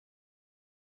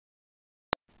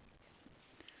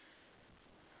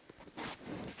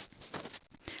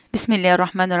بسم الله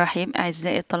الرحمن الرحيم.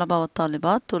 أعزائي الطلبة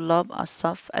والطالبات طلاب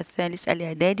الصف الثالث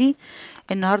الإعدادي،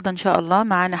 النهاردة إن شاء الله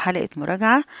معانا حلقة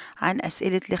مراجعة عن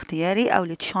أسئلة الاختياري أو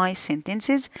التشويس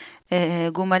sentences،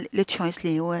 جمل التشويس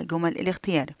اللي هو جمل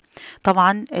الاختياري.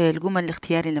 طبعا الجمل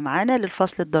الاختياري اللي معانا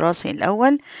للفصل الدراسي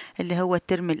الأول اللي هو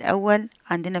الترم الأول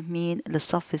عندنا بمين؟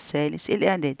 للصف الثالث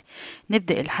الإعدادي.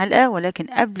 نبدأ الحلقة، ولكن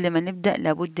قبل ما نبدأ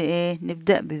لابد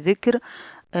نبدأ بذكر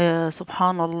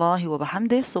سبحان الله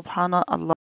وبحمده، سبحان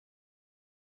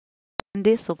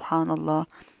الله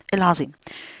العظيم.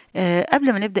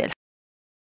 قبل ما نبدأ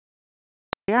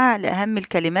الحلقة لأهم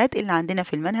الكلمات اللي عندنا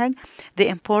في المنهج the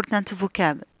important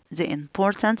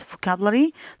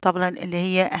vocabulary، طبعا اللي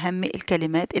هي أهم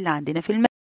الكلمات اللي عندنا في المنهج.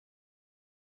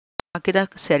 كده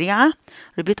سريعة.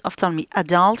 repeat after me.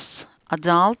 adults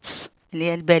اللي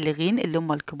هي البالغين اللي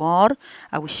هم الكبار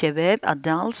أو الشباب.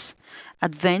 adults.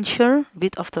 adventure.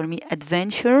 repeat after me.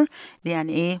 adventure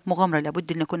يعني ايه؟ مغامرة.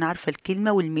 لابد ان اكون عارفة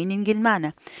الكلمة والمينينج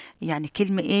المعنى. يعني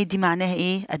كلمة ايه دي معناها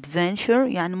ايه؟ adventure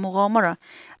يعني مغامرة.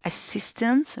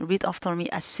 assistance. repeat after me.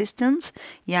 assistance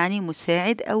يعني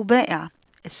مساعد او بائع.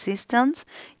 assistance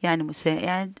يعني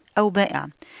مساعد او بائع.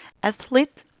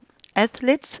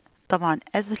 athletes طبعا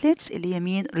athletes اللي هي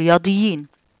مين؟ رياضيين.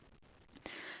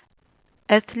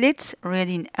 athletes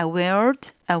رياضيين.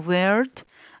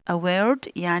 award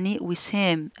يعني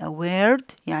وسام. award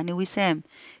يعني وسام.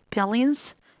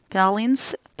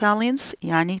 balance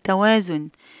يعني توازن.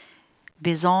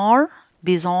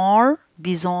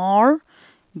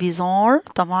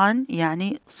 bizarre طبعا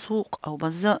يعني سوق أو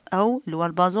بازار أو اللي هو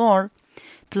البازار.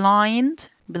 blind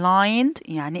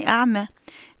يعني أعمى.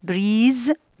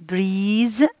 breeze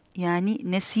يعني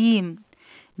نسيم.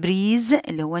 breeze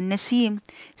اللي هو النسيم.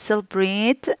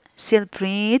 celebrate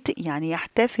يعني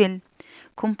يحتفل.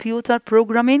 computer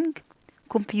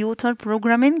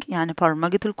programming يعني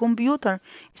برمجة الكمبيوتر.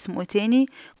 اسمه تاني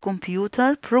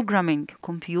computer programming.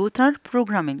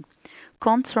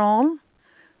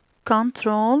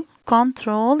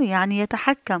 control يعني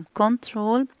يتحكم.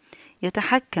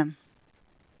 يتحكم.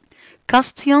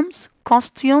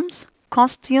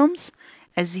 costumes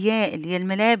أزياء اللي هي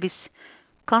الملابس.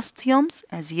 costumes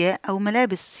أزياء أو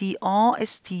ملابس. costumes.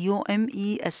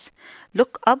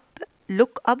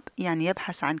 look up يعني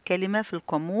يبحث عن كلمة في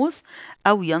القاموس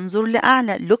أو ينظر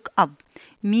لأعلى. look up.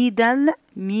 medal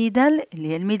اللي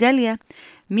هي الميدالية.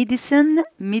 medicine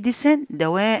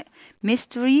دواء.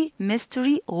 mystery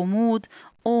غموض.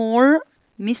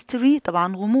 mystery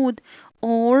طبعا غموض.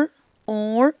 or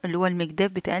اللي هو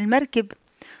المجداف بتاع المركب.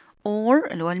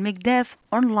 اللي هو المجداف.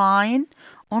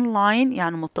 online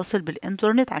يعني متصل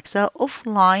بالإنترنت، عكسها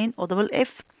offline double F.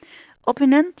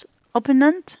 opponent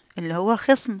اللي هو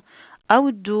خصم.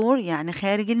 outdoor يعني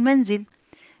خارج المنزل.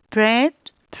 parade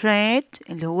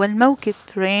اللي هو الموكب.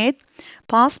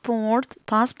 passport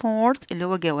اللي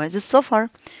هو جواز السفر.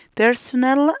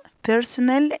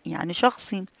 personal يعني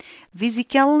شخصي.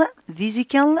 physical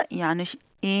يعني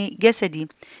جسدي.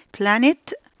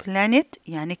 planet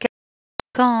يعني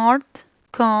card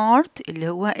اللي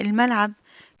هو الملعب.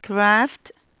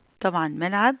 craft طبعا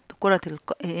ملعب كرة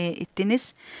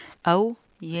التنس أو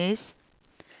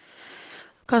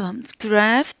قدم.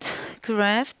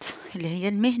 craft اللي هي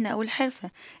المهنة أو الحرفة.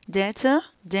 data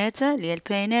اللي هي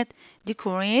البيانات.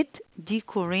 decorate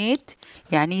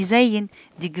يعني يزين.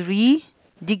 degree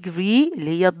اللي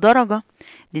هي الدرجة.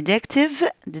 detective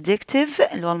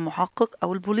اللي هو المحقق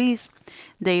أو البوليس.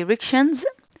 directions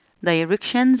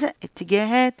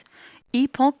اتجاهات.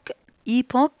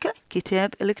 epoch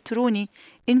كتاب إلكتروني.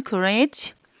 encourage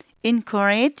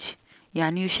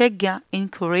يعني يشجع.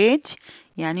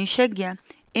 يعني يشجع.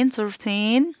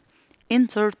 entertain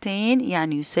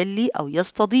يعني يسلي أو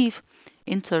يستضيف.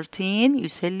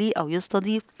 يسلي أو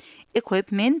يستضيف.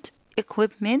 equipment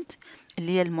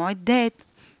اللي هي المعدات.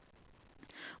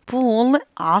 pole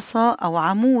عصا أو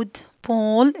عمود.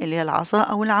 اللي هي العصا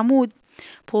أو العمود.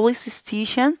 police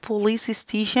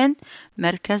station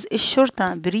مركز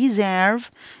الشرطة. preserve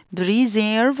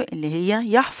اللي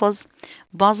هي يحفظ.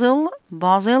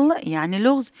 puzzle يعني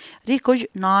لغز.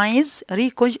 recognize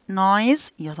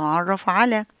يتعرف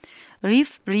على.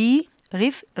 referee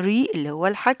اللي هو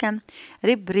الحكم.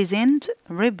 represent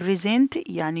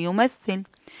يعني يمثل.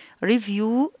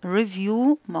 review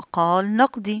مقال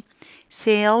نقدي.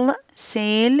 sail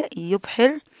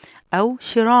يبحر أو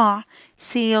شراع.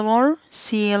 sailor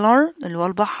اللي هو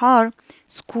البحار.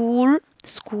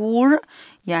 score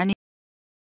يعني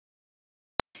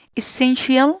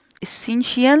essential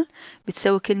essential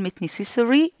بتساوي كلمة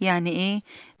necessary يعني ايه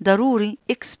ضروري.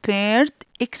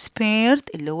 expert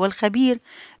اللي هو الخبير.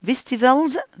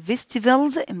 festivals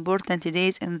important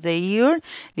days in the year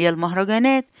اللي هي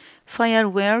المهرجانات.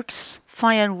 fireworks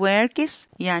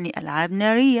يعني ألعاب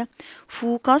نارية.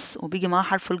 focus وبيجي معاه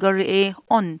حرف الجر ايه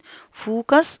on.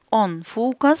 focus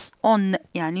on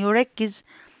يعني يركز.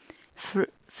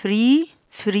 free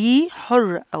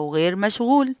حر أو غير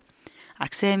مشغول.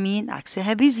 عكسها مين؟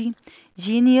 عكسها busy.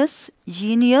 genius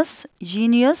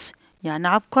يعني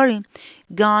عبقري.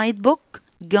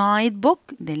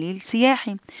 guidebook دليل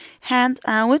سياحي. hand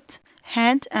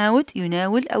out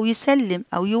يناول أو يسلم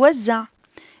أو يوزع.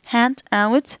 hand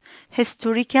out.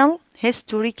 historical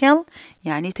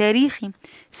يعني تاريخي.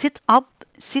 sit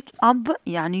up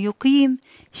يعني يقيم.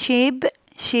 shape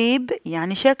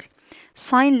يعني شكل.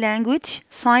 sign language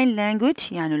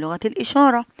يعني لغة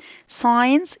الإشارة.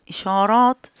 signs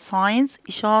إشارات.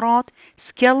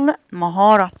 skill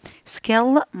مهارة.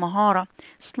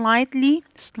 slightly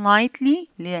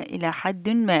إلى حد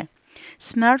ما.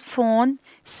 smartphone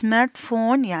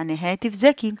يعني هاتف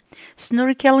ذكي.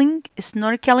 snorkeling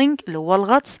اللي هو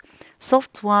الغطس.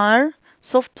 software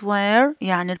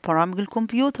يعني البرامج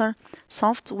الكمبيوتر.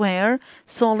 software.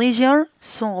 leisure.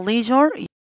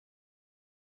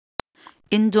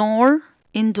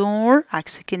 indoor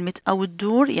عكس كلمة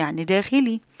outdoor يعني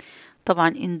داخلي. طبعا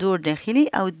indoor داخلي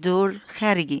outdoor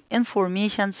خارجي.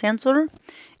 information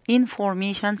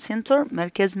center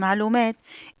مركز معلومات.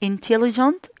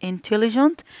 intelligent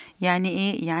يعني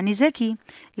ايه يعني ذكي.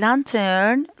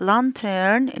 lantern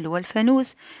اللي هو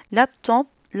الفانوس. laptop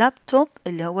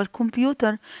اللي هو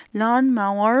الكمبيوتر.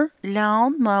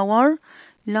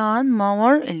 lawn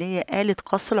mower اللي هي آلة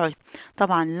قص العشب.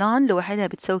 طبعا lawn لوحدها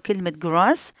بتساوي كلمة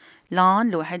grass. lawn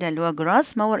لوحدها اللي هو grass.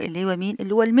 mower اللي هو مين؟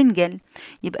 اللي هو المنجل.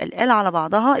 يبقى الآلة على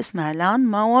بعضها اسمها lawn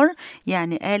mower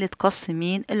يعني آلة قص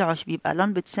مين؟ العشب. يبقى lawn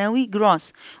بتساوي grass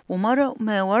mower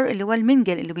اللي هو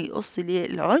المنجل اللي بيقص ليه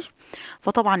العشب.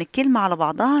 فطبعا الكلمة على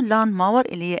بعضها lawn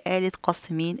mower اللي هي آلة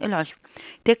قص مين؟ العشب.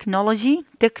 technology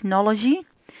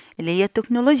اللي هي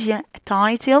التكنولوجيا.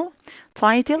 title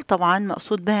طبعا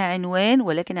مقصود بها عنوان،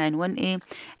 ولكن عنوان ايه؟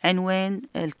 عنوان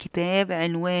الكتاب،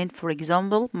 عنوان for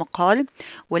example مقال،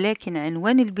 ولكن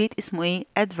عنوان البيت اسمه ايه؟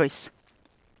 address.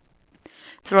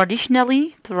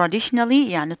 traditionally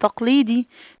يعني تقليدي.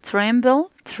 tremble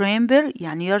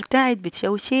يعني يرتعد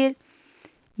بتساوي شير.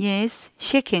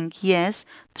 shaking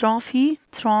trophy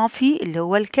اللي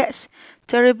هو الكأس.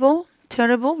 terrible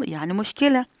يعني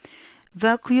مشكلة.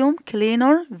 vacuum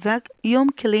cleaner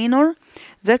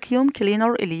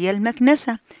اللي هي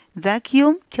المكنسة.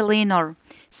 vacuum cleaner.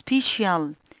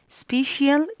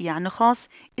 special يعني خاص.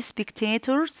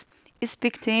 spectators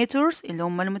اللي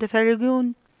هم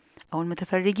المتفرجون أو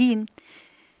المتفرجين.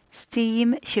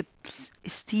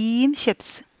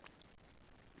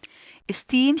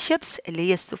 steam ships اللي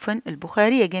هي السفن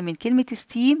البخارية، جاي من كلمة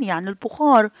steam يعني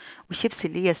البخار، وشيبس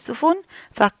اللي هي السفن،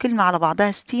 فالكلمة على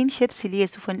بعضها steam ships اللي هي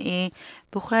سفن ايه؟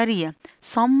 بخارية.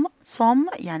 sum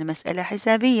يعني مسألة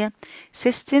حسابية.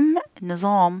 system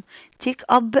نظام.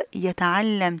 take up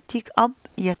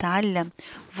يتعلم.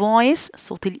 voice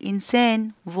صوت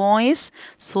الإنسان.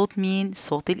 صوت مين؟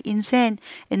 صوت الإنسان.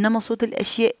 إنما صوت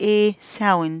الأشياء ايه؟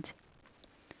 sound.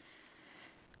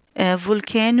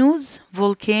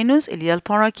 volcanoes اللي هي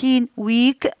البراكين.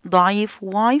 weak ضعيف.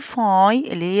 wifi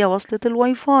اللي هي وصلة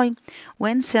الواي فاي.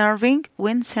 windsurfing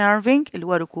اللي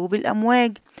هو ركوب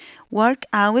الأمواج. work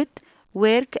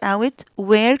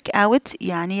out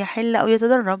يعني يحل أو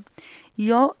يتدرب.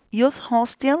 youth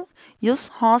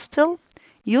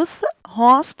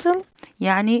hostel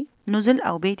يعني نزل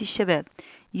أو بيت الشباب.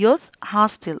 youth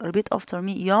hostel repeat after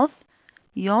me.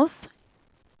 youth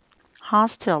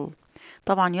hostel.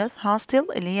 طبعا youth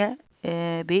hostel اللي هي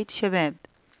بيت شباب.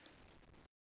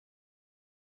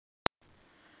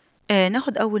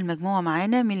 ناخد أول مجموعة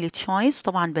معانا من التشويس،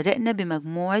 وطبعا بدأنا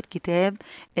بمجموعة كتاب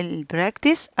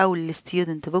البراكتس أو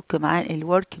الستودنت بوك مع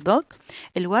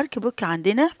الورك بوك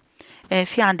عندنا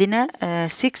في عندنا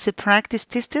 6 براكتس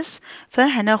تيستس،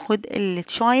 فهناخد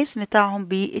التشويس بتاعهم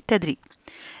بالتدريج.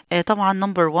 طبعا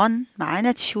number 1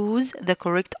 معانا choose the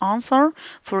correct answer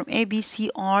from A B C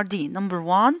or D. number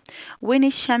 1 when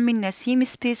is شم النسيم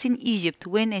space in Egypt.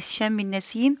 when is شم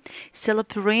النسيم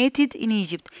celebrated in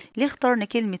Egypt. ليه اخترنا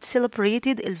كلمة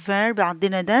celebrated؟ الفيرب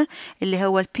عندنا ده اللي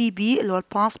هو البي بي اللي هو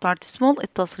الباست participle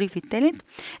التصريف الثالث،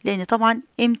 لأن طبعا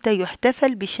امتى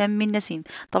يحتفل بشم النسيم؟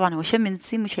 طبعا هو شم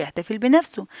النسيم مش هيحتفل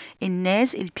بنفسه،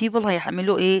 الناس البيبل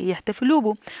هيعملوا ايه؟ يحتفلوا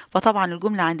به. فطبعا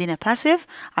الجملة عندنا passive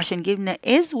عشان جبنا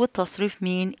is والتصريف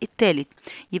مين الثالث.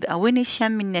 يبقى when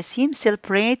الشام النسيم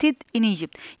celebrated in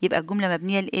Egypt. يبقى الجملة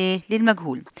مبنية لإيه؟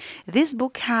 للمجهول. This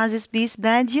book has space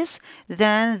pages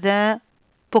than the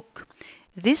book.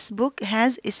 This book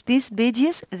has space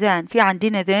pages than. في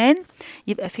عندنا than،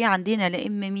 يبقى في عندنا لا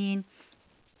إما مين؟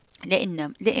 لا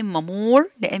إما more،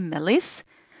 لا إما less،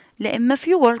 لا إما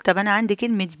fewer. طب أنا عندي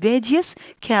كلمة pages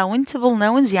countable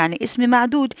nouns يعني اسم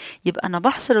معدود، يبقى أنا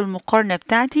بحصر المقارنة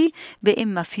بتاعتي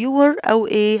بإما fewer أو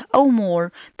إيه أو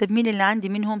more. طب مين اللي عندي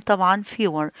منهم؟ طبعا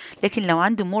fewer، لكن لو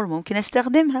عندي more ممكن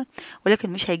أستخدمها، ولكن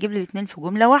مش هيجيب لي الاتنين في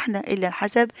جملة واحدة إلا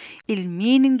حسب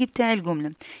الميننج بتاع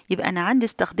الجملة. يبقى أنا عندي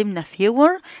استخدمنا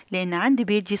fewer لأن عندي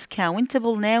pages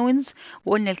countable nouns،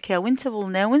 وقلنا ال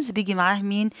countable nouns بيجي معاه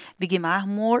مين؟ بيجي معاه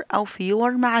more أو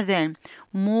fewer مع than،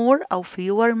 more أو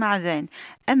fewer مع than.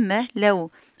 أما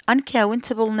لو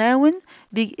uncountable noun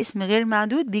بيجي اسم غير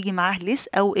معدود بيجي معاه less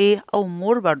أو إيه أو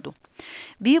more برضو.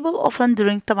 people often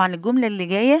drink. طبعا الجملة اللي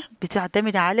جاية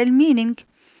بتعتمد على المينينج.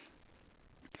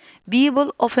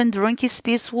 people often drink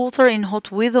space water in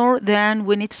hot weather than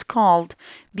when it's cold.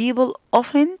 people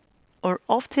often or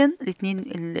often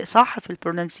الاتنين صح في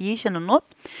pronunciation النطق.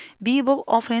 people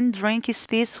often drink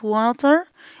space water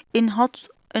in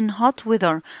hot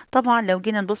weather. طبعا لو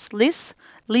جينا نبص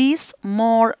less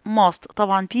more most.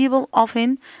 طبعا people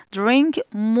often drink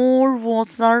more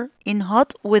water in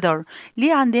hot weather.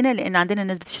 ليه عندنا؟ لأن عندنا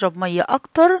الناس بتشرب مية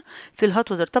أكتر في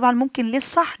الهوت weather. طبعا ممكن less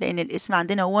صح لأن الاسم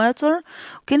عندنا water،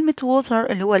 كلمة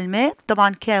water اللي هو الماء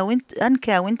طبعا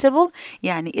uncountable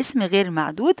يعني اسم غير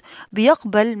معدود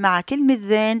بيقبل مع كلمة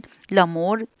than لا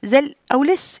more زل أو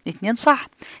less. الاتنين صح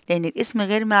لأن الاسم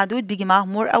غير معدود بيجي معاه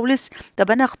more أو less.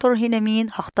 طب أنا هختار هنا مين؟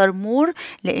 هختار more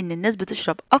لأن الناس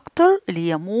بتشرب أكتر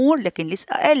اللي هي more، لكن لسه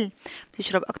أقل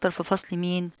بتشرب أكتر في فصل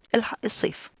مين؟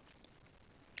 الصيف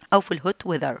أو في الهوت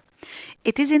weather.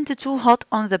 It isn't too hot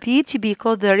on the beach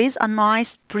because there is a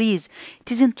nice breeze.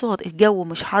 It isn't too hot الجو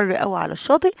مش حر قوي على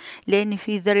الشاطئ لأن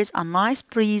في there is a nice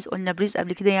breeze. قلنا breeze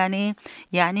قبل كده يعني إيه؟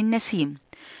 يعني النسيم.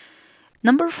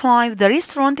 Number 5 the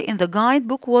restaurant in the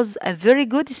guidebook was a very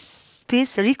good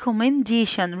space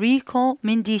recommendation.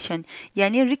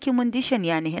 يعني recommendation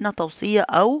يعني هنا توصية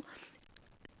أو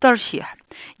ترشيح.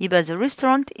 يبقى the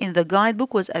restaurant in the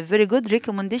guidebook was a very good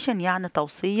recommendation يعني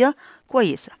توصية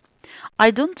كويسة.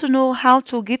 I don't know how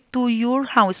to get to your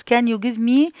house. Can you give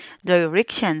me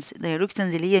directions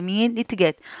اللي هي مين؟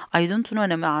 الاتجاهات. I don't know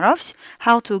أنا ما أعرفش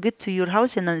how to get to your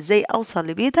house إن إزاي أوصل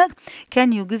لبيتك.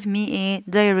 Can you give me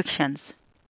a directions.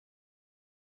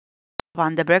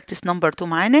 طبعا ده practice number 2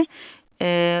 معانا.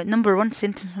 Number 1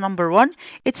 sentence number 1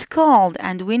 It's cold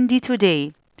and windy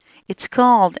today. It's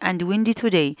cold and windy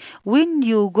today. When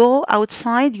you go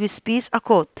outside you space a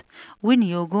coat. When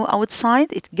you go outside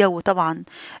الجو طبعا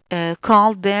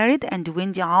cold بارد and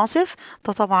windy عاصف.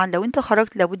 طبعا لو انت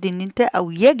خرجت لابد ان انت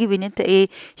او يجب ان انت ايه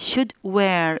should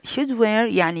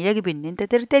wear يعني يجب ان انت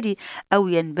ترتدي او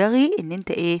ينبغي ان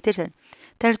انت ايه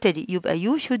ترتدي. يبقى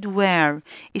you should wear.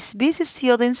 Space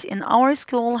students in our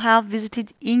school have visited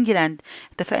England.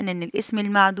 اتفقنا ان الاسم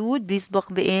المعدود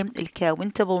بيسبق بايه؟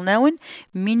 الكاونتبل noun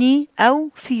many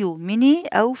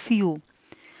او few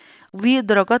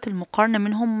ودرجات المقارنة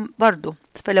منهم برضو.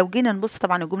 فلو جينا نبص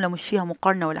طبعا الجملة مش فيها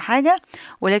مقارنة ولا حاجة،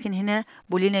 ولكن هنا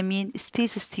بقولنا مين؟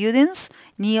 space students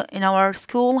in our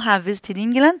school have visited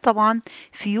England. طبعا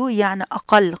few يعني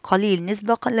قليل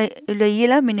نسبة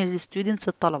قليلة من الستودنتس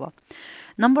الطلبة.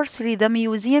 Number 3 the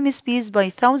museum is used by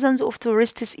thousands of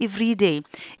tourists every day.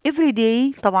 Every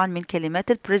day طبعا من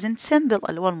كلمات present simple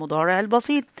اللي هو المضارع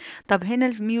البسيط. طب هنا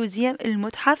الميوزيوم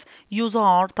المتحف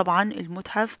يزار. طبعا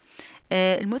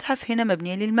المتحف هنا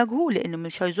مبنية للمجهول لأنه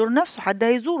مش هيزور نفسه، حد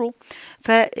هيزوره.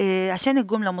 فعشان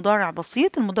الجملة مضارع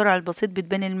بسيط، المضارع البسيط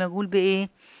بتبان المجهول بإيه؟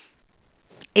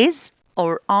 is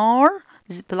or are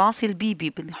بلس البي بي.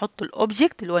 بنحط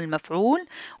الاوبجكت اللي هو المفعول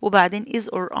وبعدين is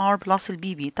or are بلس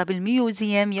البي بي. طب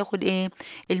الميوزيوم ياخد ايه؟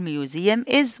 الميوزيوم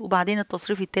is وبعدين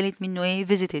التصريف الثالث منه ايه؟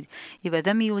 visited. يبقى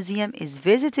the museum is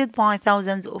visited by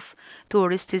thousands of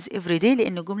tourists every day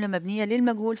لأن الجملة مبنية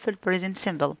للمجهول في present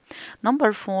simple.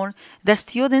 Number 4 the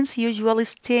students usually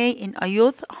stay in a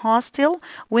youth hostel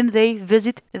when they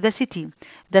visit the city.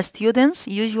 The students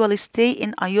usually stay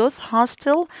in a youth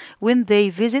hostel when they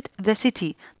visit the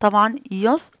city. طبعا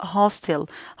youth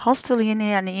hostel هنا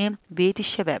يعني ايه؟ بيت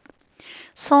الشباب.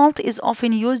 Salt is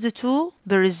often used to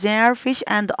preserve fish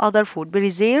and other food.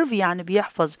 preserve يعني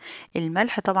بيحفظ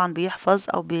الملح، طبعا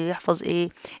بيحفظ ايه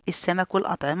السمك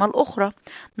والأطعمة الأخرى.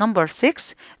 Number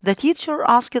 6. The teacher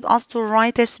asked us to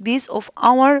write a piece of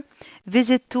our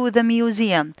visit to the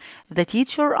museum. The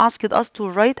teacher asked us to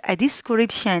write a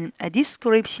description. A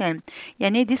description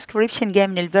يعني ايه description؟ جاي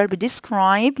من الverb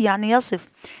describe يعني يصف.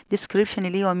 description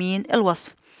اللي هو مين؟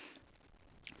 الوصف.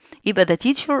 يبقى the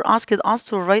teacher asked us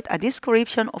to write a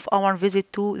description of our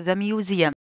visit to the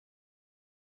museum.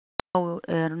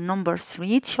 Number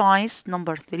 3 choice.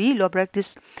 Number 3 اللي هو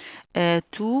practice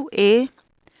 2A.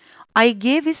 I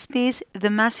gave space the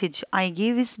message. I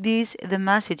gave space the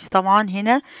message. طبعا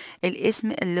هنا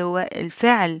الاسم اللي هو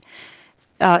الفعل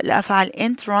الأفعال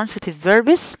intransitive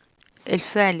verbs،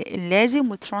 الفعل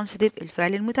اللازم والترانسيتيف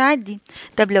الفعل المتعدي.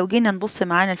 طب لو جينا نبص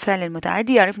معانا الفعل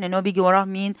المتعدي عرفنا ان هو بيجي وراه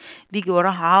مين؟ بيجي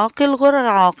وراه عاقل غير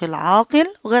عاقل، عاقل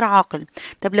غير عاقل.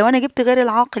 طب لو انا جبت غير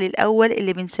العاقل الاول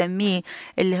اللي بنسميه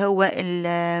اللي هو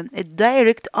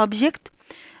الدايركت اوبجكت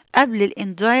قبل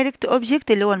الاندايركت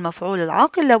اوبجكت اللي هو المفعول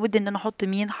العاقل، لابد ان انا احط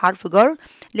مين؟ حرف جر،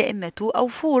 لا اما تو او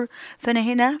فور. فانا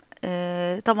هنا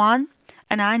طبعا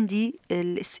انا عندي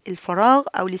الفراغ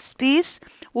او السبيس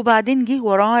وبعدين جه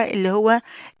وراه اللي هو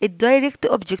الدايركت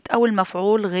اوبجكت او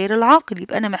المفعول غير العاقل،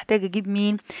 يبقى انا محتاجه اجيب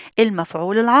مين؟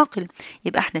 المفعول العاقل.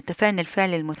 يبقى احنا اتفقنا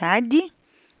الفعل المتعدي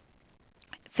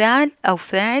فعل او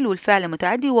فاعل، والفعل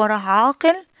المتعدي وراه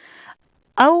عاقل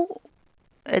او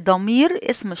ضمير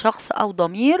اسم شخص او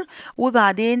ضمير،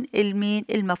 وبعدين المين؟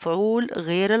 المفعول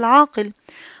غير العاقل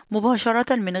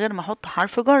مباشرة من غير ما احط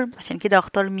حرف جر. عشان كده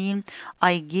اختار مين؟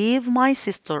 I gave my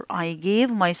sister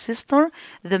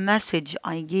the message.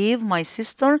 I gave my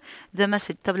sister the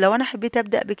message. طب لو انا حبيت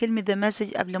ابدأ بكلمة the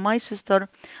message قبل my sister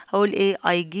هقول ايه؟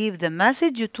 I gave the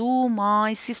message to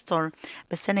my sister.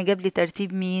 بس انا جاب لي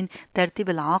ترتيب مين؟ ترتيب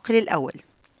العاقل الاول.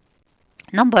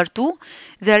 Number 2.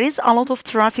 There is a lot of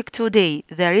traffic today.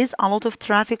 There is a lot of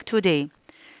traffic today.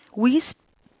 We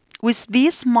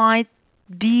space might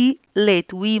be late.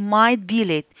 We might be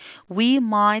late. We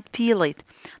might be late.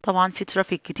 طبعا في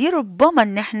ترافيك كتير، ربما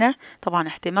ان احنا طبعا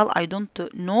احتمال I don't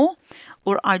know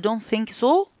or I don't think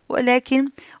so، ولكن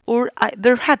or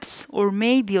perhaps or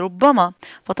maybe ربما.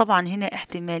 فطبعا هنا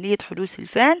احتمالية حدوث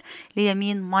الفعل اللي هي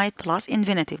مين؟ might plus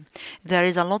infinitive. There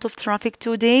is a lot of traffic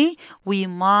today. We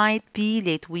might be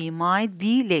late. We might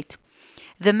be late.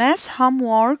 The math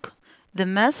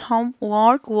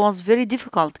homework was very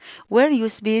difficult. Were you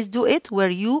supposed to do it?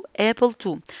 Were you able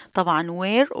to? طبعا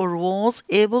were or was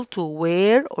able to.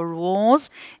 were or was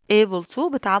able to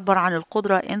بتعبر عن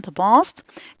القدرة in the past،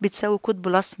 بتساوي could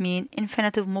plus مين؟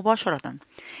 infinitive مباشرة.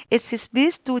 It's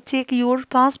supposed to take your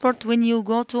passport when you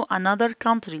go to another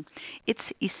country.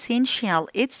 It's essential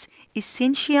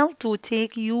to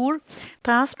take your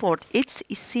passport. It's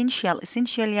essential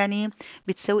يعني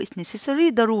بتساوي it's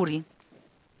necessary ضروري.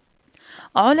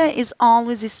 علا is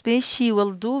always space. She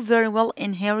will do very well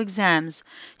in her exams.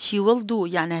 She will do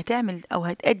يعني هتعمل أو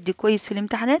هتأدي كويس في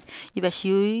الامتحانات، يبقى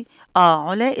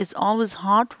علا is always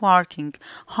hard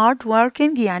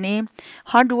working يعني ايه؟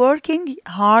 hard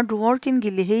working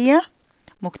اللي هي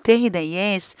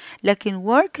مجتهدة yes، لكن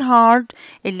work hard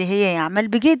اللي هي يعمل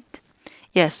بجد.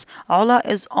 Yes,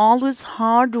 علا is always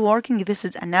hard working. This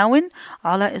is a noun.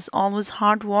 علا is always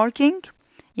hard working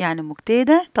يعني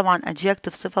مجتهدة، طبعا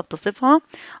adjective صفة بتصفها.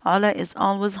 علا is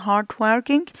always hard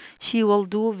working. She will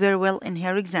do very well in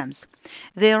her exams.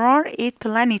 There are 8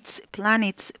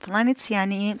 planets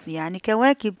يعني ايه؟ يعني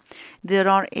كواكب. There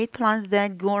are 8 planets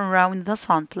that go around the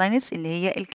sun. planets اللي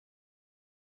هي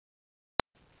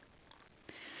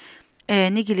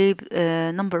نيجي ل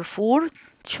number 4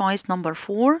 choice number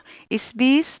 4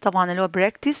 space طبعا اللي هو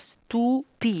practice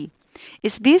 2B.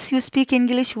 space you speak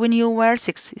English when you were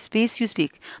 6. space you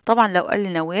speak طبعا لو قال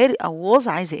لنا were أو was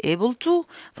عايزة able to،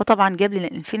 فطبعا جاب لنا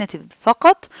الانفينيتيف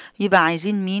فقط، يبقى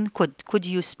عايزين مين؟ could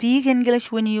you speak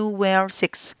English when you were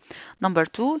 6. number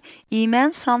 2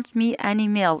 إيمان sent me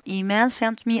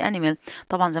an email.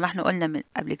 طبعا زي ما احنا قلنا من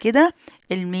قبل كده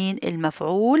المين؟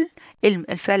 المفعول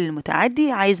الفعل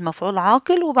المتعدي عايز مفعول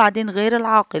عاقل وبعدين غير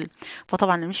العاقل،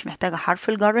 فطبعا مش محتاجة حرف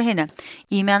الجر هنا.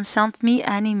 إيمان sent me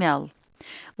an email.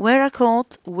 wear a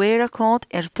coat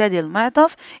ارتدي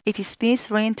المعطف. it is space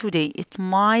rain today. it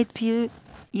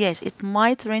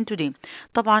might rain today.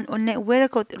 طبعا قلنا wear a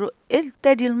coat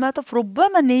ارتدي المعطف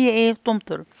ربما ان هي ايه؟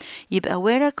 تمطر، يبقى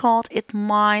wear a coat it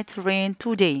might rain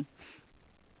today.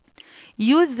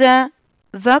 use the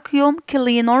vacuum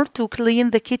cleaner to clean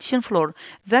the kitchen floor.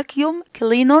 vacuum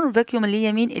اللي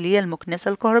هي مين؟ اللي هي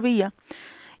المكنسة الكهربية.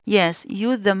 yes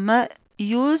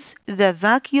use the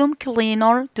vacuum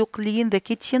cleaner to clean the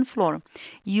kitchen floor.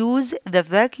 Use the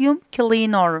vacuum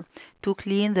cleaner to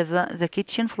clean the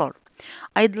kitchen floor.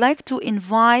 I'd like to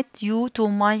invite you to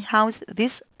my house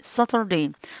this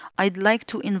Saturday. I'd like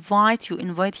to invite you.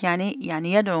 Invite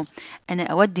يعني يدعو. أنا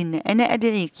أود إن أنا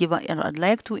أدعيك. يبقى I'd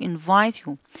like to invite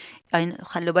you.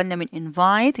 خلوا بالنا من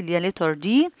invite اللي هي letter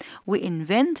D و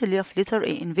invent اللي هي في letter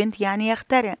A. invent يعني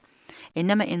يخترع.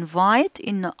 إنما invite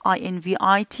إن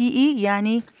I-N-V-I-T-E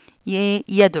يعني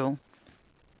يدعو.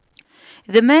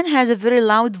 The man has a very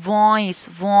loud voice.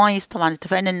 Voice طبعا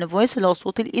اتفقنا إن voice اللي هو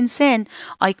صوت الإنسان.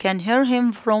 I can hear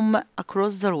him from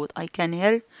across the road. I can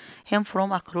hear him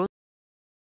from across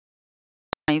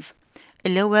the road.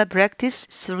 اللي هو practice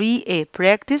 3A.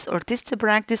 Practice or test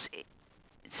practice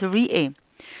 3A.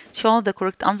 Show the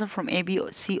correct answer from A, B,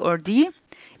 C, or D.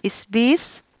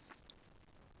 Space.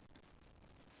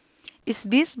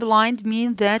 Space blind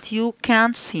means that you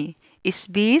can't see.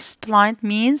 Space blind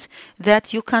means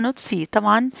that you cannot see.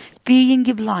 طبعا being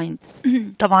blind.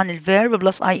 طبعا الverb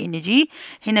plus ing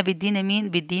هنا بيدينا مين؟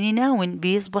 بيديني noun.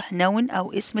 بيصبح noun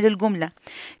أو اسم للجملة.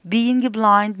 Being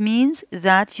blind means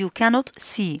that you cannot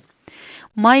see.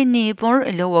 My neighbor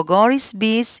اللي هو جاري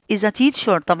space is a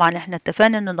teacher. طبعا احنا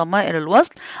اتفقنا ان ضمائر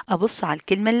الوصل ابص على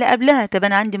الكلمة اللي قبلها. طب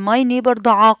انا عندي my neighbor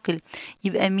ده عاقل.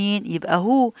 يبقى مين؟ يبقى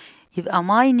هو. يبقى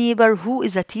my neighbor who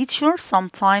is a teacher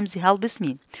sometimes helps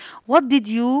me. What did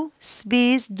you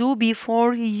space do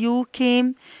before you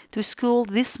came to school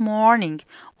this morning?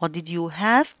 What did you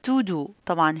have to do?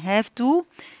 طبعا have to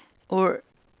or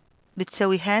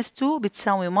بتساوي has to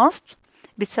بتساوي must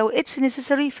بتساوي it's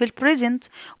necessary في البريزنت،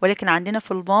 ولكن عندنا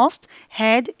في الباست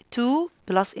had to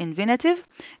plus infinitive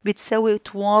بتساوي it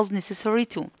was necessary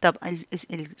to. طب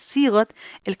صيغة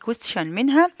الكويستشن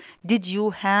منها did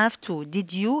you have to.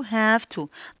 did you have to.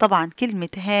 طبعا كلمة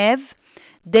have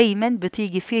دايما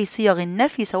بتيجي في صيغ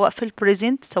النفي سواء في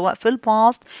البريزنت سواء في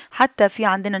الباست حتى في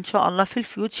عندنا ان شاء الله في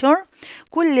الفيوتشر.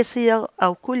 كل صيغ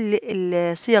او كل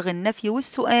صيغ النفي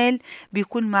والسؤال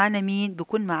بيكون معنا مين؟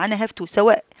 بيكون معنا have to.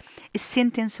 سواء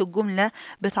السنتنس الجملة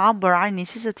بتعبر عن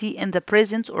necessity in the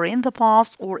present or in the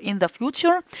past or in the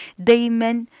future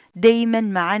دايما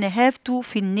معانا have to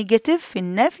في النيجاتيف في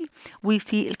النفي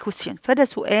وفي الكويستشن. فده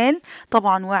سؤال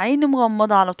طبعا وعين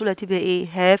مغمضة على طول هتبقى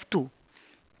ايه؟ have to.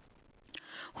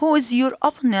 Who is your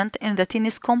opponent in the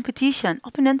tennis competition?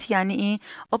 Opponent يعني ايه؟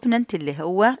 opponent اللي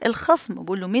هو الخصم.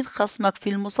 بقول له مين خصمك في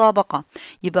المسابقة؟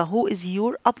 يبقى who is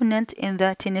your opponent in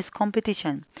the tennis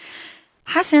competition.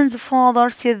 Hassan's father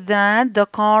said that the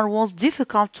car was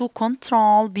difficult to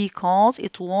control because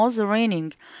it was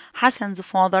raining. Hassan's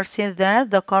father said that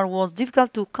the car was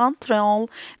difficult to control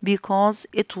because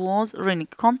it was raining.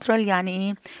 Control يعني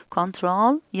ايه؟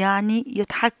 control يعني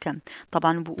يتحكم.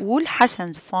 طبعا بقول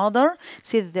Hassan's father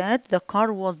said that the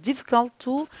car was difficult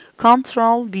to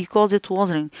control because it was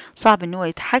raining. صعب ان هو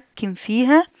يتحكم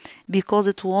فيها because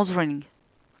it was raining.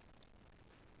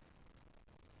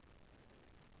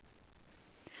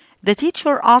 The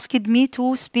teacher asked me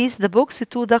to space the books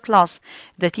to the class.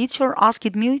 The teacher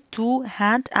asked me to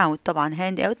hand out. طبعا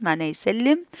hand out معناه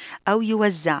يسلم أو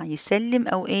يوزع. يسلم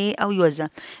أو إيه؟ أو يوزع.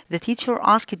 The teacher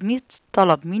asked me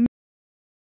طلب مني.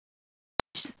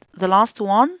 The last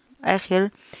one آخر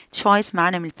choice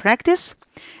معنا من practice.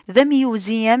 The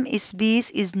museum space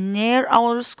is near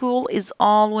our school is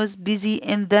always busy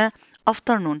in the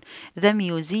afternoon. The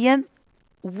museum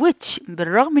which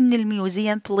بالرغم ان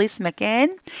الميوزيوم بليس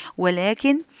مكان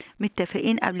ولكن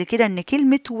متفقين قبل كده ان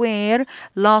كلمة where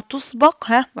لا تسبق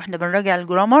واحنا بنراجع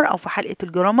الجرامر او في حلقة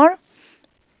الجرامر.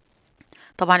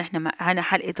 طبعا احنا معانا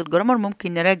حلقة الجرامر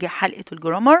ممكن نراجع حلقة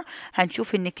الجرامر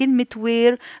هنشوف ان كلمة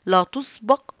where لا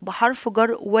تسبق بحرف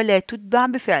جر ولا تتبع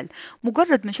بفعل.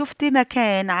 مجرد ما شفت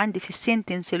مكان عندي في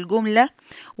السنتنس الجملة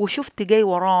وشفت جاي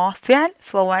وراه فعل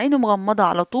فوعينه مغمضة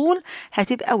على طول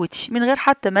هتبقى which من غير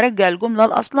حتى ما ارجع الجملة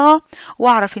لأصلها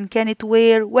واعرف ان كانت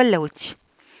where ولا which.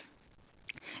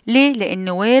 ليه؟ لأن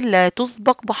where لا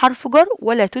تسبق بحرف جر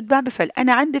ولا تتبع بفعل.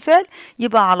 أنا عندي فعل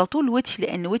يبقى على طول which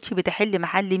لأن which بتحل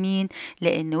محل مين؟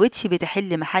 لأن which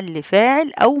بتحل محل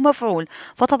فاعل أو مفعول.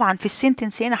 فطبعا في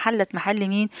السنتنس هنا حلت محل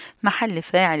مين؟ محل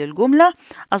فاعل الجملة.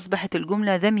 أصبحت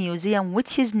الجملة the museum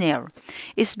which is near.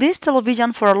 Space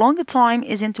television for a long time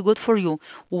isn't good for you.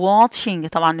 Watching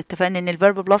طبعا اتفقنا إن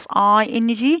الverb plus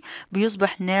ing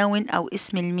بيصبح noun أو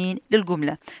اسم المين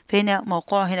للجملة. فهنا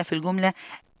موقعه هنا في الجملة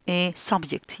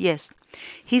subject. Yes.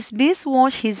 He must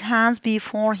wash his hands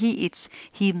before he eats.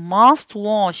 He must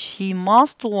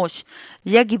wash.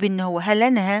 يجب ان هو هل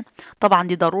انها طبعا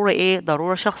دي ضرورة ايه؟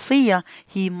 ضرورة شخصية.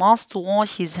 He must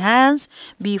wash his hands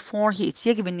before he eats.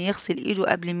 يجب ان يغسل ايده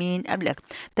قبل مين؟ قبل الاكل.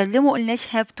 طب ليه ما قلناش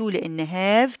have to؟ لان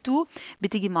have to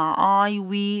بتيجي مع I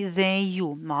we they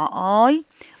you، مع I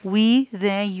we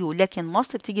they you، لكن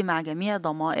must بتيجي مع جميع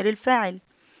ضمائر الفاعل.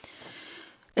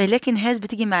 لكن has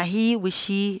بتيجي مع he و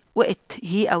she و it،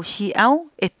 he أو she أو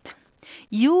it.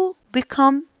 You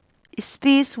become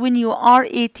space when you are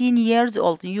 18 years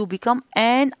old. You become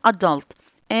an adult.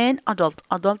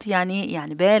 Adult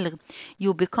يعني بالغ.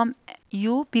 You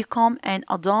become an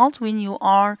adult when you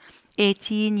are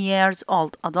 18 years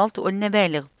old. Adult قلنا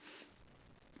بالغ.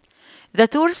 The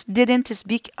tourists didn't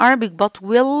speak Arabic but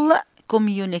will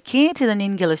communicated in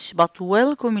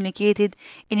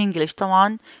English.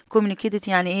 طبعا communicated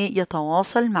يعني ايه؟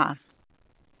 يتواصل معه.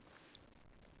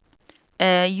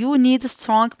 You need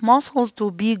strong muscles to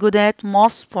be good at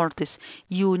most sports.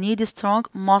 You need strong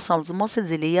muscles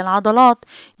اللي هي العضلات.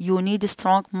 You need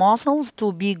strong muscles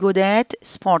to be good at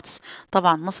sports.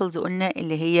 طبعا muscles قلنا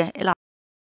اللي هي العضلات.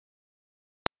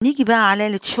 نيجي بقى على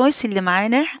التشويس اللي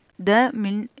معانا ده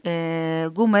من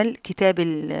جمل كتاب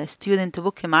الستودنت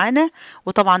بوك معانا،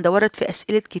 وطبعا ده ورد في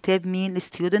أسئلة كتاب مين؟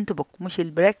 الستودنت بوك، مش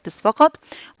البراكتس فقط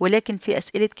ولكن في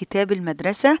أسئلة كتاب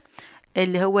المدرسة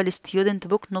اللي هو الستودنت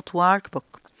بوك not work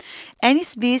book. Any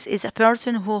space is a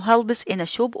person who helps in a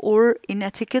shop or in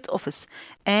a ticket office.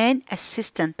 An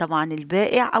assistant طبعا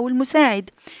البائع أو المساعد.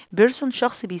 person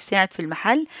شخص بيساعد في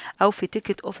المحل أو في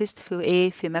ticket office في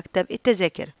إيه؟ في مكتب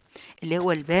التذاكر اللي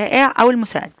هو البائع أو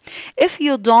المساعد. If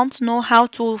you don't know how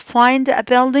to find a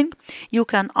building, you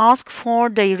can ask for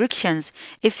directions.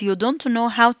 If you don't know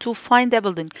how to find a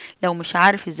building، لو مش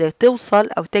عارف ازاي توصل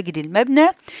أو تجد المبنى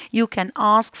you can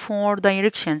ask for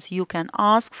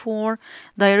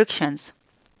directions.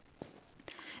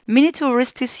 Many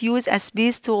tourists use a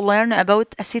space to learn about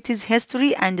a city's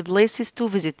history and places to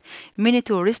visit. Many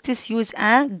tourists use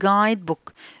a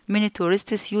guidebook.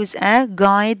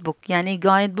 يعني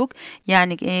guidebook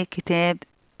يعني ايه؟ كتاب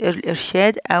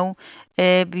الإرشاد أو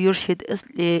بيرشد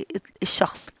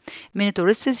الشخص. Many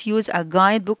tourists use a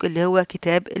guidebook اللي هو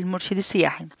كتاب المرشد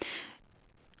السياحي.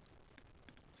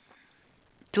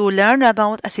 To learn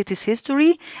about a city's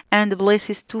history and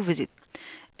places to visit.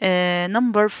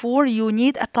 Number 4 you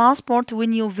need a passport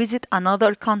when you visit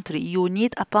another country. You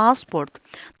need a passport.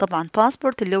 طبعا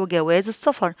passport اللي هو جواز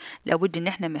السفر، لابد ان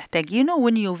احنا محتاجينه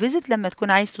when you visit لما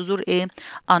تكون عايز تزور ايه؟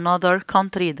 another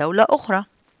country، دولة اخرى.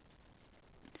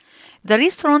 The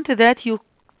restaurant that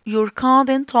your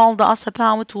cousin told us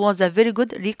about was a very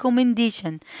good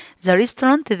recommendation. The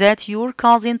restaurant that your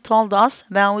cousin told us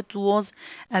about was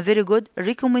a very good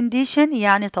recommendation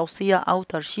يعني توصية أو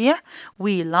ترشيح.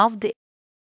 We loved it.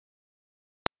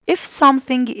 If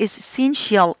something is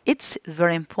essential, it's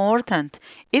very important.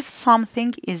 If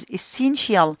something is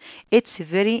essential, it's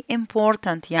very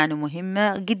important يعني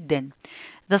مهمة جدا.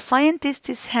 The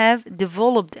scientists have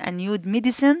developed a new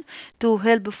medicine to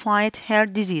help fight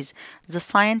heart disease. The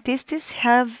scientists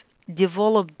have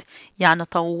developed يعني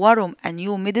طوروا a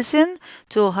new medicine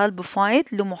to help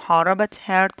fight لمحاربة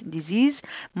heart disease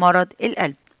مرض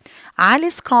القلب.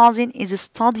 Ali's cousin is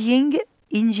studying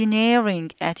engineering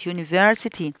at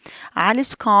university.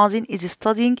 Ali's cousin is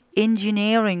studying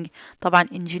engineering. طبعا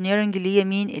engineering اللي هي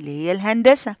مين؟ اللي هي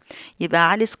الهندسة.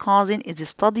 يبقى Ali's cousin is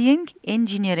studying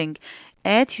engineering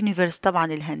at university. طبعا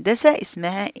الهندسة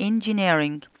اسمها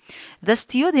engineering. The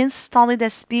students studied a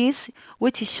space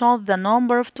which showed the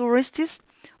number of tourists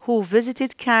who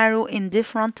visited Cairo in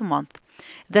different months.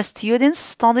 The students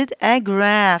studied a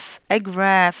graph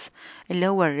اللي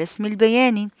هو الرسم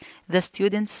البياني. The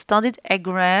students studied a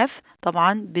graph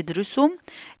طبعا بيدرسوا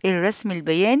الرسم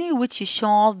البياني which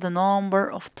showed the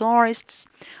number of tourists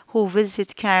who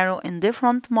visited Cairo in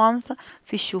different months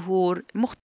في الشهور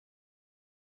المختلفة.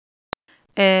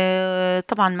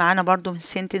 طبعا معانا برضو من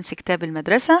sentence كتاب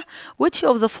المدرسة. which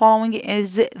of the following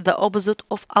is the opposite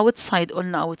of outside؟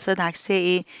 قلنا outside عكسها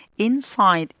ايه؟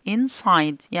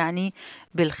 inside يعني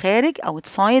بالخارج.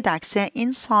 outside عكسها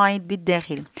inside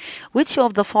بالداخل. which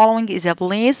of the following is a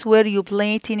place where you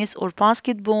play tennis or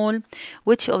basketball؟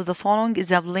 which of the following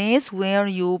is a place where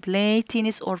you play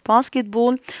tennis or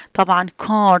basketball؟ طبعا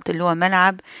court اللي هو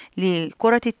ملعب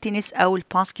لكرة التنس أو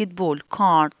الباسكتبول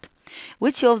court.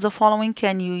 Which of the following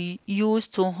can you use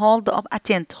to hold up a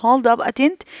tent؟ hold up a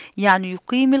tent يعني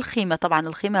يقيم الخيمة. طبعا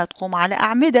الخيمة هتقوم على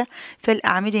أعمدة،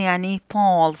 فالأعمدة يعني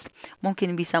poles.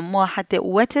 ممكن بيسموها حتى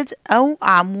وتد أو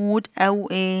عمود أو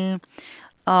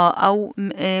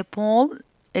pole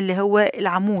اللي هو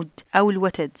العمود أو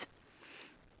الوتد.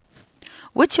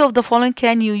 which of the following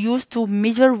can you use to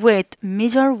measure weight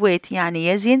measure weight يعني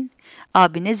يزن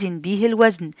بنزن بيه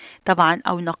الوزن طبعا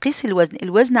او نقيس الوزن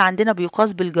الوزن عندنا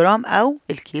بيقاس بالجرام او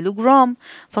الكيلو جرام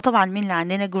فطبعا مين اللي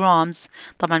عندنا جرامز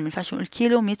طبعا ما ينفعش نقول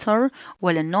كيلو متر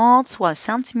ولا نوتس ولا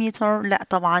سنتيمتر لا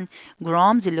طبعا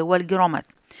جرامز اللي هو الجرامات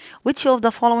which of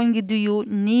the following do you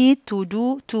need to do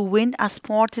to win a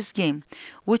sports game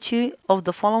which of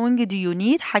the following do you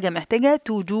need حاجة محتاجة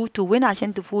to do to win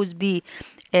عشان تفوز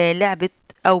بلعبة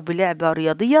أو بلعبة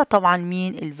رياضية طبعا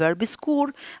مين الفيرب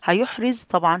سكور هيحرز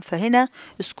طبعا فهنا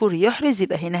سكور يحرز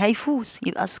يبقى هنا هيفوز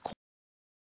يبقى سكور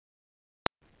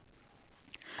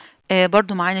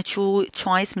برضو معانا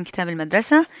choice من كتاب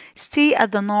المدرسة stay at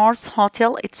the North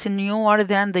Hotel it's newer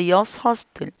than the Youth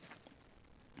Hostel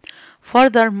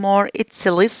furthermore it's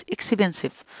less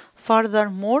expensive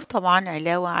furthermore طبعا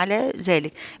علاوة على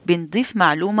ذلك بنضيف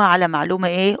معلومة على معلومة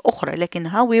ايه أخرى لكن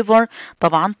however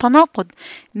طبعا تناقض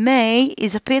May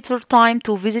is a better time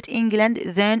to visit England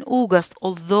than August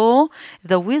although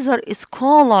the weather is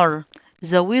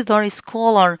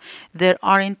cooler there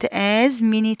aren't as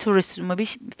many tourists ما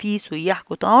بيش في سياح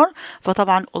كتار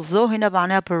فطبعا although هنا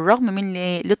معناها بالرغم من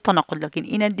للتناقض لكن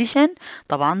in addition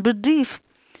طبعا بتضيف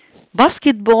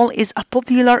Basketball is a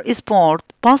popular sport.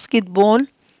 Basketball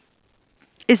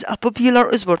is a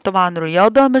popular sport. طبعا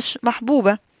رياضة مش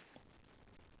محبوبة.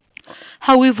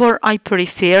 However, I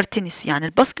prefer tennis. يعني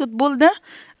الباسكتبول ده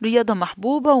رياضة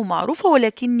محبوبة ومعروفة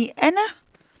ولكني أنا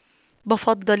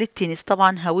بفضل التنس.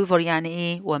 طبعا however يعني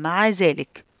إيه ومع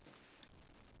ذلك.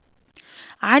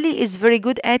 Ali is very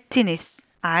good at tennis.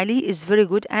 Ali is very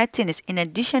good at tennis. In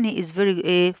addition, he is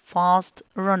very fast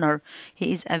runner.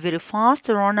 He is a very fast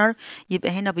runner. يبقى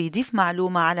هنا بيضيف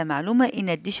معلومة على معلومة. In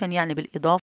addition يعني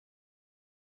بالإضافة.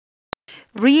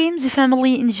 Reem's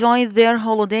family enjoyed their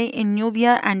holiday in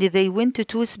Nubia and they went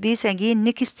to Space again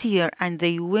next year and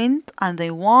they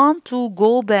want to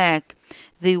go back.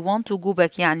 They want to go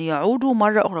back يعني يعودوا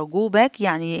مرة أخرى go back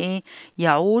يعني إيه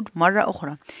يعود مرة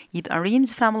أخرى يبقى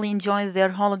Reem's family enjoyed their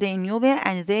holiday in Nubia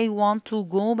and they want to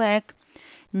go back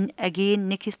again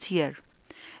next year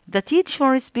The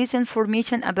teacher space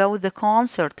information about the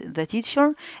concert The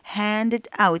teacher handed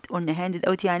out قلنا handed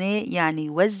out يعني إيه يعني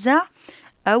يوزع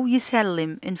أو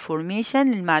يسلم information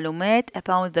المعلومات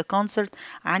about the concert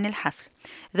عن الحفل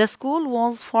The school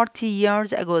was 40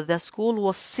 years ago. The school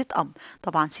was set up.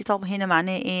 طبعا set up هنا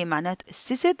معناه ايه؟ معناه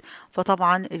تأسست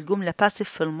فطبعا الجملة passive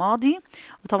في الماضي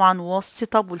وطبعا was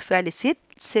set up والفعل set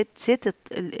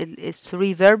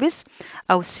three verbs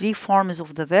أو three forms of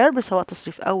the verb سواء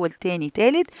تصريف أول تاني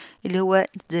تالت اللي هو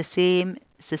the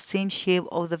same shape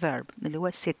of the verb اللي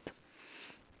هو set.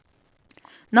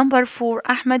 Number 4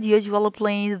 Ahmed usually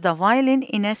plays the violin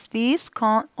in a space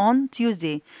on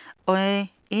Tuesday.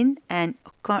 In an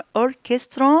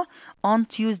orchestra on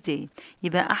Tuesday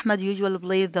يبقى أحمد usually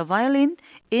plays the violin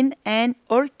in an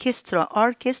orchestra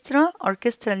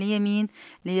اللي هي مين؟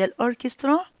 اللي هي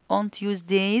الأوركسترا on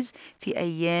Tuesdays في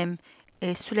أيام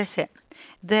الثلاثاء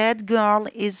That girl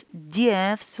is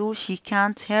deaf so she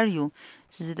can't hear you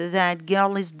That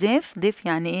girl is deaf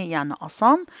يعني إيه؟ يعني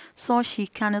أصم so she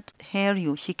cannot hear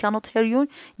you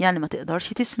يعني ما تقدرش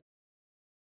تسمع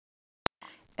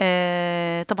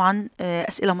طبعا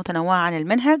أسئلة متنوعة عن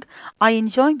المنهج I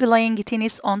enjoy playing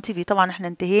tennis on TV طبعا احنا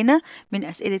انتهينا من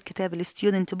أسئلة كتاب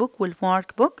الستودنت بوك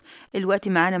والورك بوك الوقت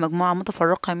معانا مجموعة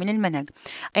متفرقة من المنهج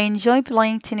I enjoy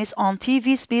playing tennis on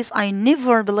TV space I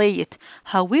never play it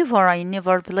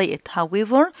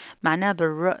however معناها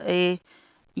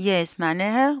yes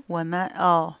معناها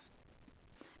وما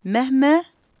مهما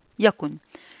يكن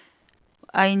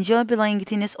I enjoy playing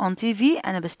tennis on TV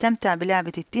أنا بستمتع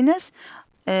بلعبة التنس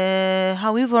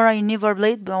however I never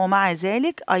played ومع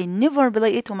ذلك I never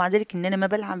play it ومع ذلك ان انا ما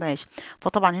بلعبهاش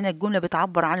فطبعا هنا الجملة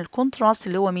بتعبر عن الكونتراست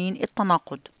اللي هو مين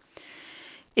التناقض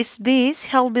Space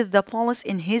helped the police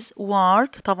in his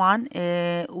work طبعا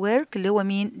work اللي هو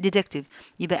مين detective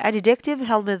يبقى a detective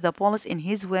helped the police in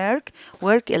his work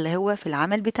اللي هو في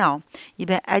العمل بتاعه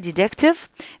يبقى a detective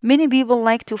many people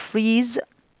like to freeze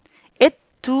it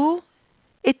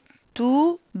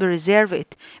to preserve it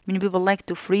many people like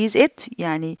to freeze it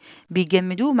يعني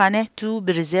بيجمدوه معناه to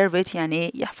preserve it يعني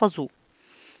ايه يحفظوه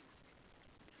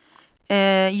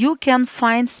you can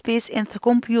find space in the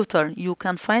computer you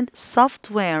can find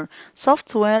software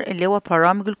اللي هو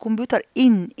برامج الكمبيوتر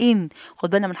in خد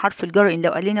بالنا من حرف الجر إن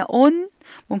لو قال لنا on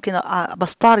ممكن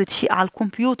بستعرض شيء على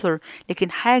الكمبيوتر،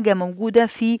 لكن حاجة موجودة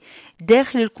في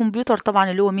داخل الكمبيوتر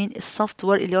طبعا اللي هو مين؟ السوفت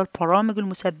وير، اللي هو البرامج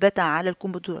المثبتة على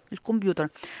الكمبيوتر.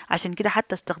 عشان كده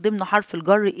حتى استخدمنا حرف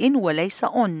الجر in وليس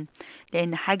on،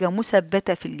 لأن حاجة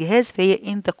مثبتة في الجهاز فهي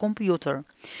in the computer.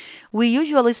 We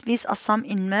usually space a sum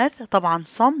in math. طبعا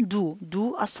sum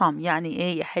do a sum يعني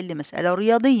ايه؟ يحل مسألة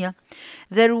رياضية.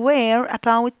 There were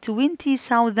about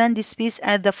 20,000 space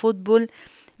at the football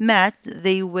match.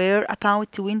 They were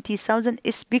about 20,000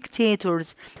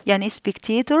 spectators. يعني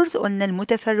spectators قلنا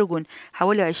المتفرجون،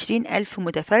 حوالي 20,000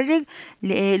 متفرج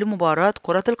لمباراة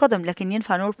كرة القدم، لكن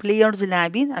ينفع نقول players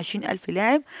لاعبين، 20,000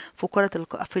 لاعب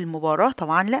في المباراة؟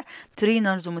 طبعا لا.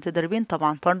 trainers ومتدربين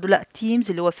طبعا برضو لا. teams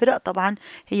اللي هو فرق طبعا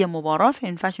هي مباراة، فما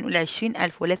ينفعش نقول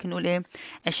 20,000 ولكن نقول ايه؟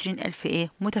 20,000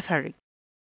 ايه؟ متفرج.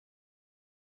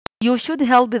 You should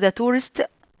help the tourists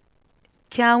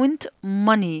count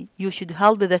money. You should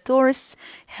help the tourists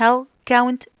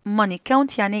count money.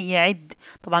 count يعني يعد،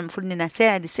 طبعا المفروض ان انا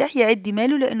اساعد السائح يعد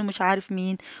ماله، لانه مش عارف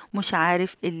مين؟ مش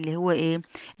عارف اللي هو ايه؟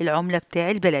 العملة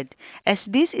بتاع البلد. A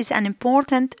space is an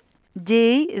important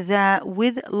day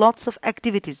with lots of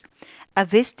activities. A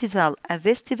festival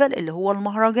اللي هو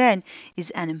المهرجان is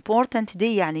an important day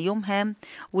يعني يوم هام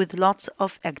with lots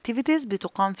of activities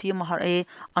بتقام فيه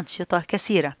أنشطة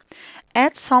كثيرة.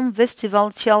 At some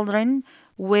festival children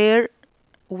were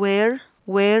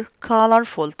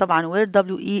colorful. طبعا were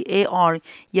W-E-A-R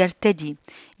يرتدي،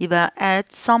 يبقى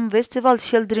at some festival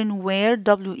children were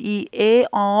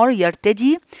W-E-A-R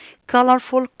يرتدي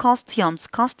colorful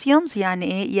costumes يعني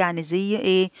ايه؟ يعني زي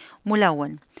ايه؟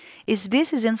 ملون.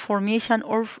 Space is information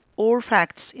or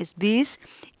facts. Space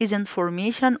is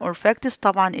information or facts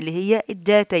طبعا اللي هي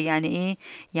الداتا يعني ايه؟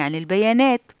 يعني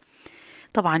البيانات.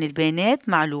 طبعا البيانات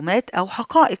معلومات أو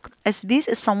حقائق. A space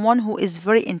is someone who is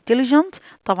very intelligent.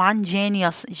 طبعا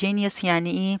genius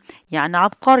يعني إيه؟ يعني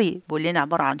عبقري. بقول لنا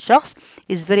عبارة عن شخص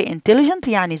is very intelligent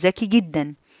يعني ذكي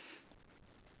جدا.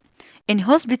 In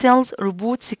hospitals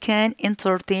robots can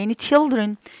entertain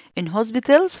children. In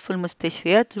hospitals في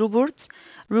المستشفيات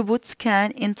robots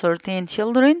can entertain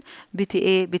children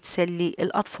بتسلي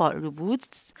الأطفال.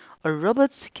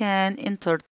 robots can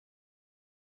entertain.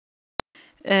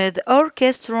 The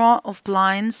orchestra of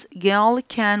blind girl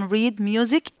can read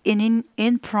music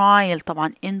in braille.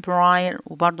 طبعا in braille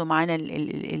وبرضه معانا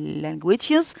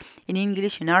languages in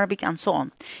English, in Arabic and so on.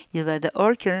 يبقى the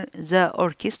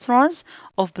orchestras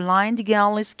of blind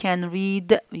girls can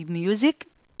read music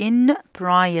in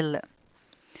braille.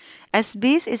 A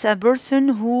space is a person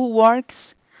who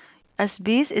works. A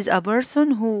space is a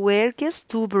person who works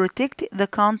to protect the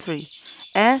country.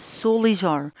 A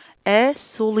soldier. A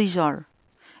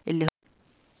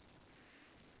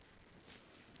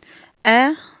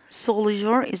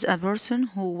soldier is a person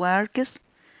who works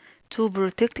to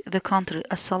protect the country.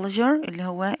 A soldier اللي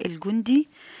هو الجندي،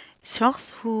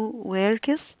 شخص who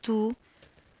works to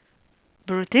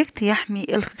protect يحمي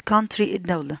country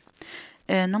الدولة.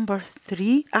 Number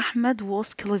 3 أحمد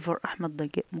was clever.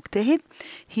 أحمد مجتهد.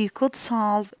 He could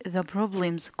solve the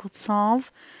problems.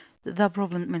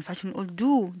 ما ينفعش نقول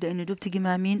do لأن do بتيجي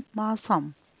مع مين؟ مع some.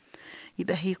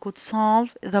 يبقى he could solve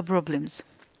the problems.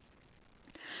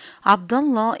 عبد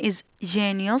الله is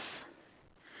genius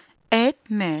at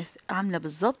math. عاملة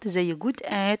بالظبط زي good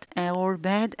at or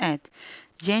bad at.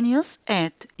 genius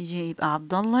at يبقى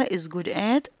عبد الله is good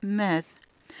at math.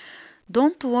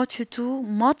 Don't watch too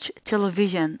much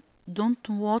television.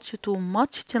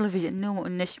 إنه ما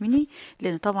قلناش مني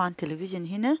لأن طبعا تلفزيون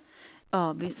هنا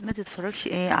ما تتفرجش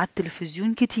على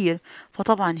التلفزيون كتير،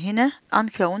 فطبعا هنا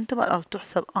uncountable أو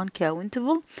تحسب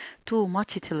uncountable. too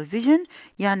much television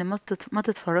يعني ما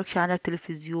تتفرجش على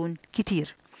التلفزيون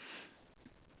كتير.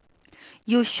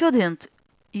 You shouldn't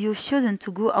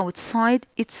go outside,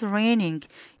 it's raining.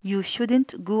 You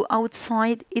shouldn't go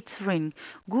outside, it's raining.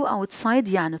 Go outside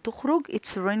يعني تخرج،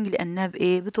 it's raining لأنها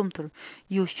بتمطر.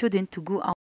 You shouldn't go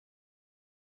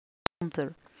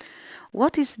outside.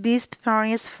 What is space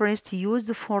Paris first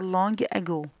used for long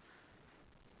ago?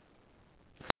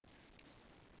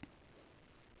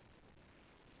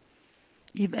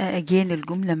 يبقى again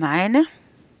الجملة معانا.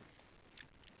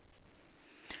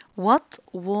 What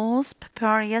was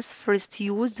papyrus first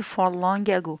used for long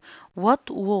ago? What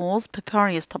was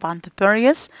papyrus؟ طبعا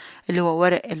papyrus اللي هو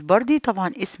ورق البردي،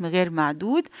 طبعا اسم غير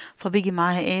معدود فبيجي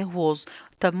معاها was.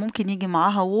 طب ممكن يجي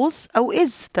معاها was أو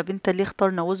is. طب انت ليه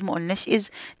اخترنا was ما قلناش is؟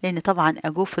 لأن طبعا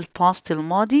ago في الباست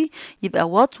الماضي. يبقى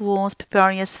what was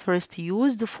papyrus first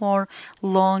used for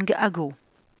long ago.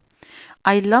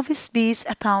 I love space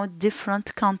about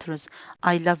different countries.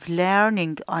 I love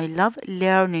learning. I love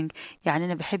learning. يعني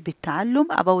أنا بحب التعلم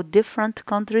about different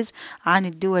countries عن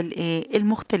الدول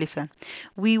المختلفة.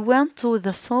 We went to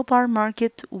the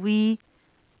supermarket.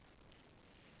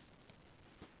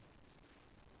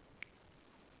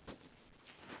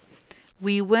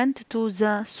 We went to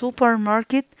the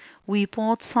supermarket. We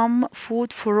bought some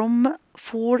food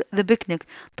for the picnic.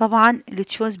 طبعا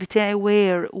التشويس بتاعي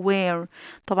where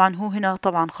طبعا هو هنا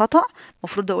طبعا خطأ.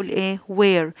 المفروض اقول ايه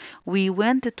where. We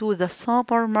went to the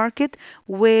supermarket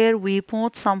where we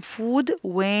bought some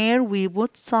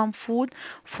food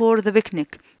for the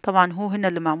picnic. طبعا هو هنا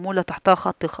اللي معمولة تحتها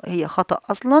خط هي خطأ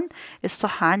أصلا.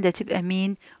 الصح عندها تبقى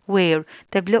مين where.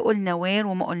 طب ليه قلنا where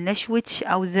وما قلناش which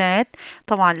أو that؟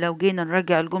 طبعا لو جينا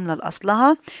نرجع الجملة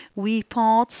لأصلها we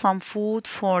bought some food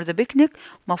for the picnic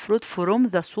مفروض from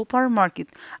the supermarket.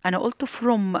 أنا قلت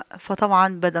from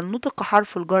فطبعا بدل نطق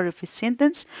حرف الجر في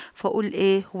السنتنس فأقول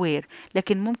إيه where.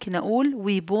 لكن ممكن أقول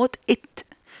we bought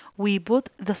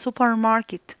the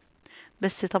supermarket.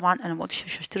 بس طبعا انا ما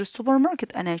قلتش هشتري السوبر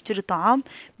ماركت، انا هشتري طعام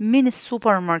من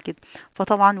السوبر ماركت.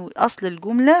 فطبعا اصل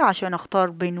الجمله عشان اختار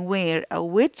بين وير او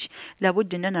ويتش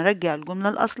لابد ان انا ارجع الجمله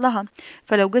لاصلها.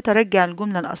 فلو جيت ارجع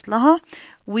الجمله لاصلها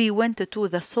we went to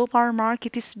the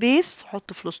supermarket space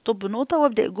حط في الستوب نقطه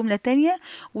وابدا الجمله تانية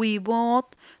we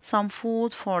bought some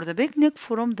food for the picnic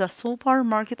from the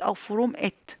supermarket او from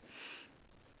it.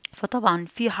 فطبعا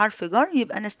في حرف جر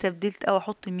يبقى انا استبدلت او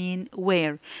احط مين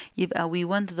where. يبقى we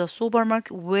went to the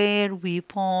supermarket where we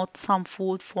bought some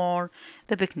food for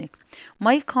the picnic.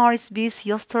 My car space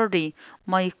yesterday.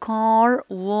 My car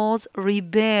was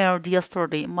repaired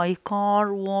yesterday. My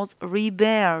car was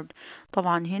repaired.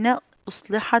 طبعا هنا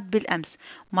أصلحت بالأمس.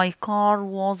 My car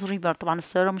was repaired. طبعا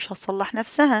السيارة مش هتصلح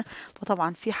نفسها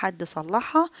فطبعا في حد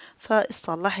صلحها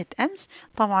فاتصلحت أمس.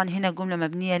 طبعا هنا جملة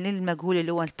مبنية للمجهول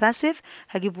اللي هو الباسيف.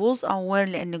 هجيب was أو were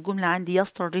لأن الجملة عندي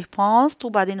yesterday past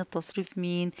وبعدين التصريف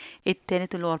مين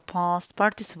التالت اللي هو past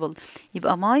participle.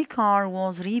 يبقى my car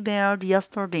was repaired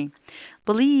yesterday.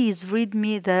 Please read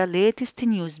me the latest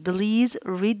news. Please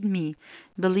read me.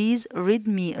 Please read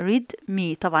me. read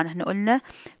me. طبعا احنا قلنا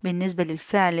بالنسبة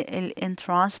للفعل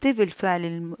الانترانسيتيف الفعل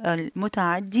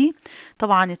المتعدي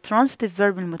طبعا الترانسيتيف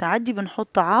فيرب المتعدي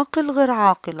بنحط عاقل غير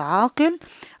عاقل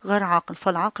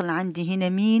فالعاقل عندي هنا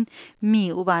مين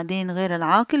me وبعدين غير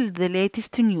العاقل the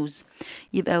latest news.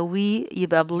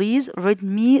 يبقى please read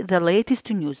me the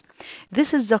latest news.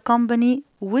 This is the company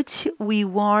which we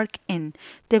work in.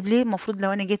 طب ليه المفروض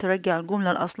لو انا جيت ارجع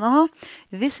الجمله لاصلها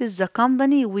this is the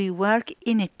company we work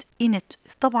in it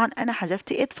طبعا انا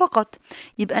حذفت it فقط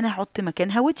يبقى انا هحط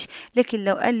مكانها which. لكن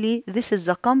لو قال لي this is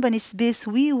the company space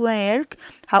we work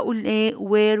هقول ايه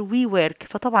where we work.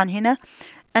 فطبعا هنا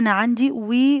انا عندي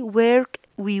we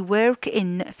work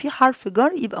in في حرف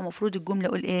جر يبقى مفروض الجملة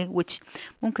اقول ايه which.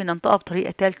 ممكن ننطقها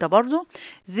بطريقة تالتة برضو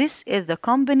this is the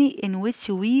company in which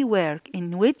we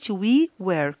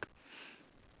work.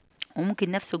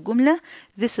 وممكن نفس الجملة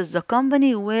this is the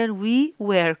company where we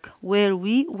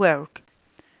work.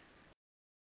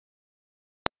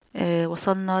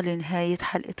 وصلنا لنهاية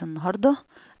حلقة النهاردة.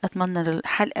 أتمنى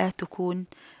الحلقة تكون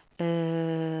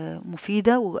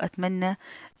مفيدة وأتمنى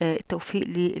التوفيق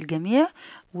للجميع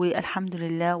والحمد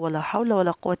لله ولا حول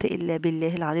ولا قوة إلا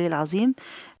بالله العلي العظيم.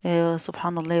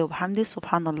 سبحان الله وبحمده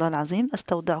سبحان الله العظيم.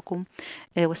 أستودعكم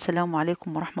والسلام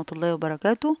عليكم ورحمة الله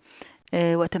وبركاته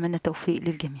وأتمنى التوفيق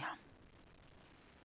للجميع.